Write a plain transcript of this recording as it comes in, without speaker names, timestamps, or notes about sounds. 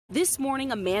This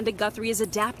morning, Amanda Guthrie is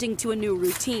adapting to a new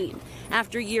routine.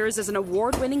 After years as an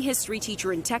award-winning history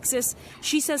teacher in Texas,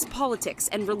 she says politics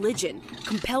and religion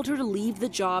compelled her to leave the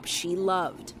job she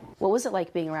loved. What was it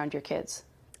like being around your kids?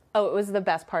 Oh, it was the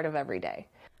best part of every day.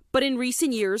 But in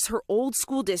recent years, her old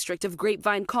school district of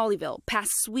Grapevine, Colleyville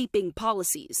passed sweeping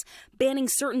policies, banning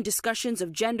certain discussions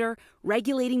of gender,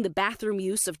 regulating the bathroom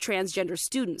use of transgender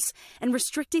students, and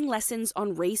restricting lessons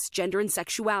on race, gender, and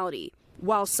sexuality.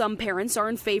 While some parents are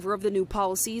in favor of the new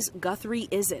policies, Guthrie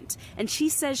isn't, and she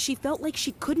says she felt like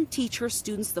she couldn't teach her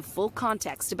students the full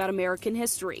context about American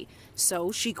history,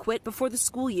 so she quit before the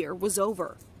school year was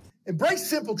over. Embrace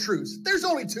simple truths. There's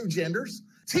only two genders.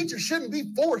 Teachers shouldn't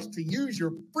be forced to use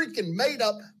your freaking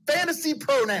made-up fantasy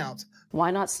pronouns.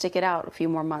 Why not stick it out a few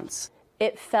more months?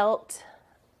 It felt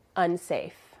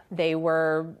unsafe. They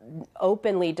were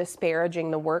openly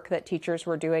disparaging the work that teachers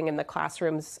were doing in the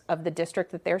classrooms of the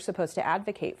district that they're supposed to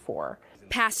advocate for.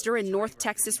 Pastor and North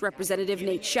Texas Representative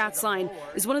Nate Schatzline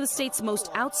is one of the state's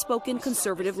most outspoken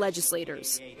conservative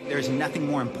legislators. There's nothing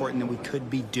more important that we could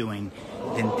be doing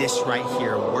than this right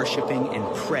here, worshiping and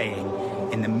praying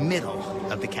in the middle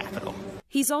of the Capitol.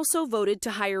 He's also voted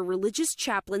to hire religious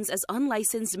chaplains as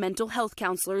unlicensed mental health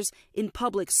counselors in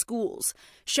public schools.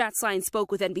 Schatzline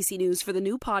spoke with NBC News for the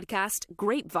new podcast,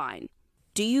 Grapevine.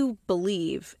 Do you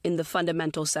believe in the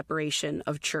fundamental separation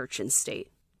of church and state?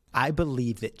 I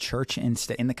believe that church and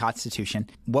state, in the Constitution,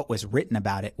 what was written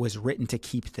about it was written to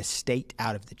keep the state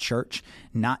out of the church,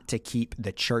 not to keep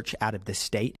the church out of the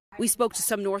state. We spoke to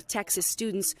some North Texas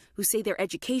students who say their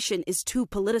education is too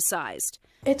politicized.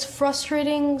 It's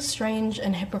frustrating, strange,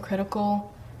 and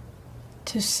hypocritical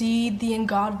to see the "In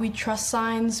God We Trust"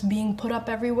 signs being put up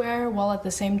everywhere, while at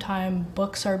the same time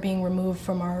books are being removed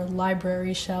from our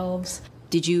library shelves.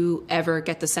 Did you ever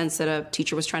get the sense that a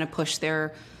teacher was trying to push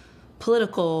their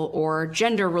political or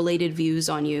gender-related views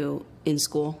on you in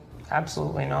school?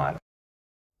 Absolutely not.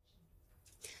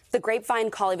 The Grapevine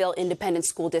Colleyville Independent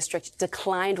School District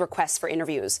declined requests for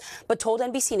interviews, but told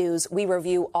NBC News we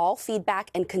review all feedback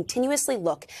and continuously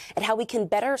look at how we can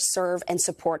better serve and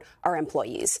support our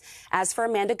employees. As for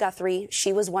Amanda Guthrie,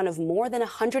 she was one of more than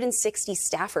 160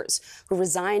 staffers who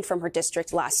resigned from her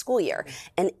district last school year,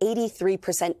 an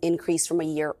 83% increase from a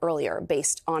year earlier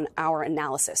based on our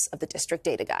analysis of the district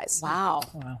data, guys. Wow.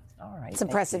 All right. It's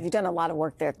impressive. You've done a lot of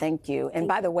work there. Thank you. And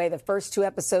by the way, the first two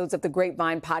episodes of the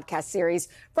Grapevine podcast series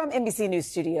from NBC News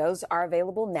Studios are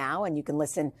available now, and you can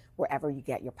listen wherever you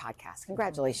get your podcasts.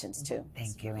 Congratulations, too.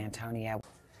 Thank you, Antonia.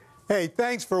 Hey,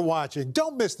 thanks for watching.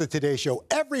 Don't miss the Today Show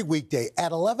every weekday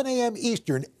at 11 a.m.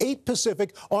 Eastern, 8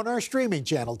 Pacific on our streaming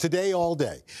channel, Today All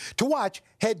Day. To watch,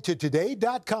 head to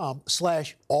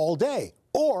today.com/allday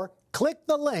or click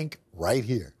the link right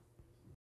here.